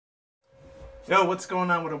Yo, what's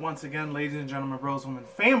going on with it once again, ladies and gentlemen, bros, women,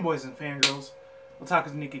 fanboys, and fangirls? We'll talk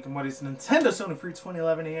with Nikki Kombat's Nintendo Sony Free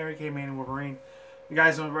 2011 Eric K. Man and Wolverine. You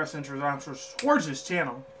guys know the wrestling interest towards this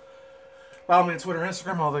channel. Follow me on Twitter,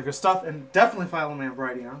 Instagram, all that good stuff, and definitely follow me on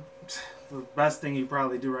Brighteon. The best thing you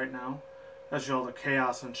probably do right now. That's all the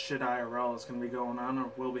chaos and shit IRL is going to be going on,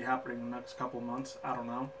 or will be happening in the next couple of months. I don't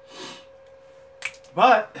know.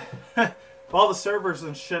 But if all the servers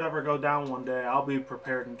and shit ever go down one day, I'll be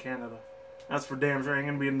prepared in Canada. That's for damn sure. I ain't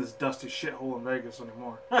gonna be in this dusty shithole in Vegas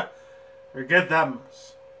anymore. Forget that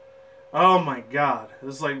mess. Oh my god.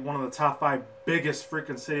 This is like one of the top 5 biggest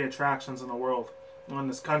freaking city attractions in the world. In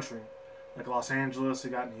this country. Like Los Angeles,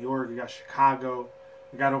 you got New York, you got Chicago,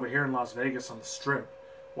 you got over here in Las Vegas on the Strip.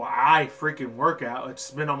 Well, I freaking work out.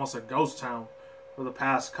 It's been almost a ghost town for the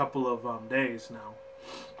past couple of days now.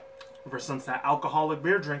 Ever since that alcoholic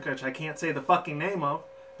beer drink, which I can't say the fucking name of,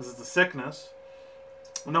 because it's a sickness.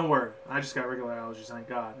 Don't worry, I just got regular allergies, thank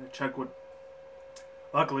God. I checked with,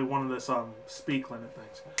 luckily, one of this speak limit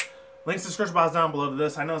things. Links in the description box down below to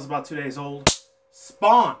this. I know it's about 2 days old.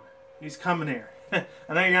 Spawn, he's coming here. I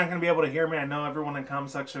know you're not going to be able to hear me. I know everyone in the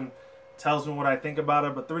comment section tells me what I think about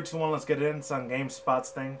it. But 3, 2, 1, let's get it in. It's on GameSpot's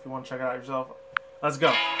thing if you want to check it out yourself. Let's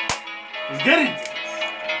go. Let's get into this.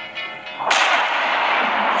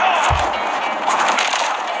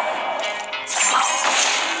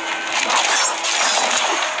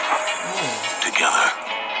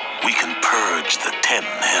 We can purge the 10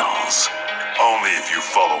 hells. Only if you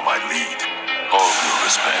follow my lead. All due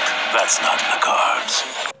respect, that's not in the cards.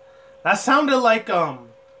 That sounded like, I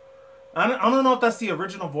don't know if that's the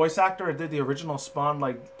original voice actor or did the original Spawn,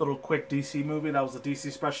 like, little quick DC movie. That was a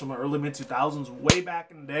DC special in the early mid-2000s, way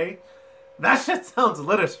back in the day. That shit sounds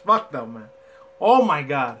lit as fuck, though, man. Oh, my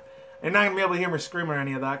God. You're not going to be able to hear me scream or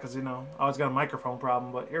any of that, because, you know, I always got a microphone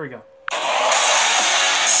problem, but here we go.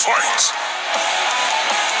 Fight!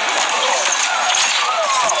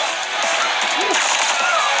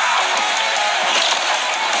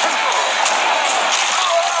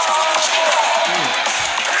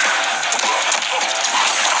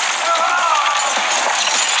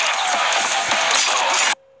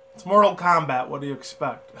 It's Mortal Kombat, what do you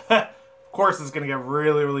expect? Of course it's going to get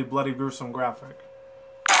really, really bloody, gruesome graphic.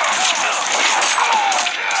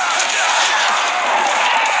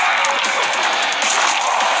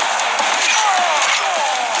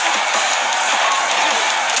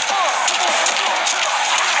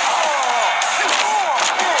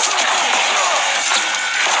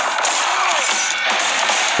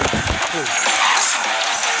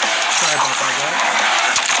 Sorry about that, guys.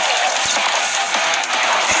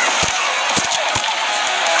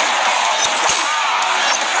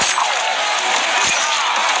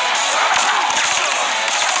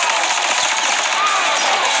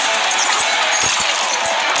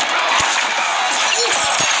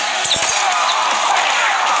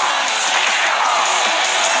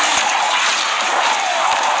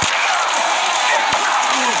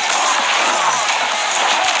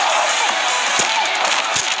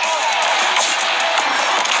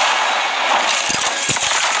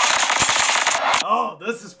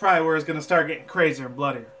 This is probably where it's going to start getting crazier and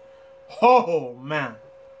bloodier. Oh, man.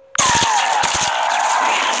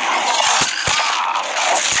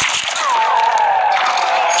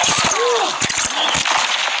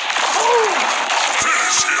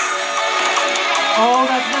 Oh,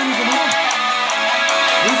 that's not even on.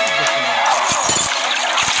 This is the thing.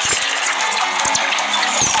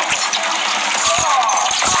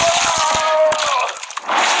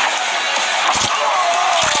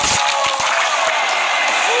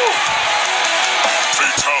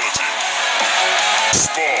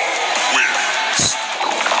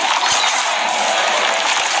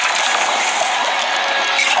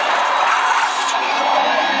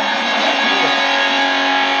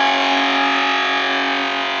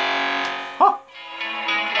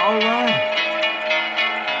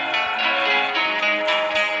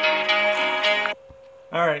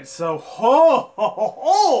 Alright, so,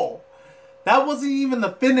 that wasn't even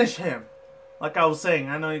the finish him. Like I was saying,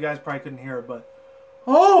 I know you guys probably couldn't hear it, but,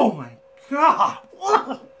 oh my god.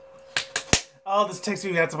 Oh, this takes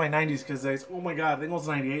me back to my 90s, because, oh my god, I think it was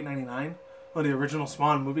 98, 99, when the original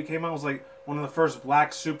Spawn movie came out. It was like one of the first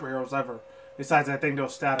black superheroes ever. Besides, I think there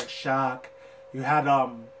was Static Shock. You had,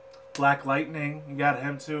 Black Lightning, you got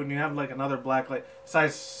him too, and you have like another Black Light,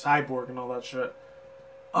 besides Cyborg and all that shit.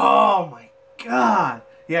 Oh my god.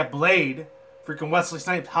 Yeah, Blade, freaking Wesley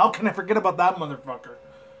Snipes. How can I forget about that motherfucker?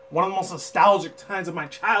 One of the most nostalgic times of my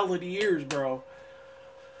childhood years, bro.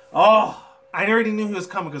 Oh, I already knew he was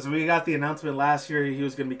coming because we got the announcement last year he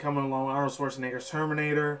was going to be coming along. Arnold Schwarzenegger's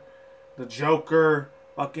Terminator, the Joker,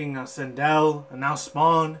 fucking Sindel, and now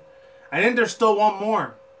Spawn. I think there's still one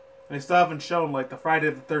more. They still haven't shown, like, the Friday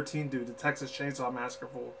the 13th dude, the Texas Chainsaw Massacre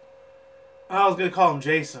fool. I was gonna call him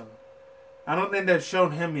Jason. I don't think they've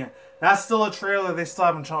shown him yet. That's still a trailer they still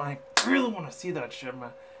haven't shown. I really want to see that shit,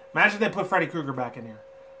 man. Imagine they put Freddy Krueger back in here.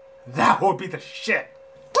 That would be the shit.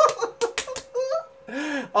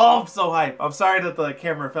 Oh, I'm so hyped. I'm sorry that the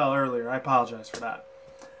camera fell earlier. I apologize for that.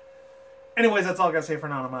 Anyways, that's all I gotta say for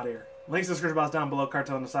now. I'm out of here. Links in the description box down below,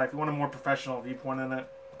 cartel on the side. If you want a more professional viewpoint in it,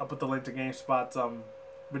 I'll put the link to GameSpot's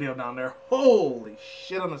video down there. Holy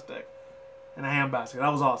shit on a stick. And a handbasket.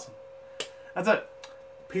 That was awesome. That's it.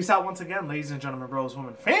 Peace out once again, ladies and gentlemen, bros,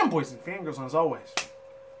 women, fanboys, and fangirls, and as always,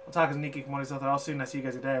 I'll talk to Nikki Commodities out there. I'll see you and I see you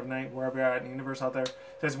guys today, of night, wherever you're at in the universe out there.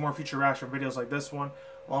 There's more future reaction videos like this one,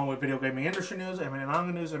 along with video gaming industry news, anime and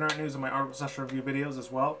manga news, internet news, and my article session review videos as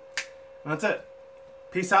well. And that's it.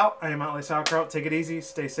 Peace out. I am Outlay Sauerkraut. Take it easy.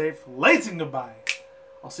 Stay safe. Late and goodbye.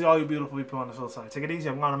 I'll see all you beautiful people on the flip side. Take it easy.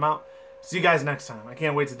 I'm out. See you guys next time. I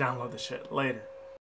can't wait to download this shit. Later.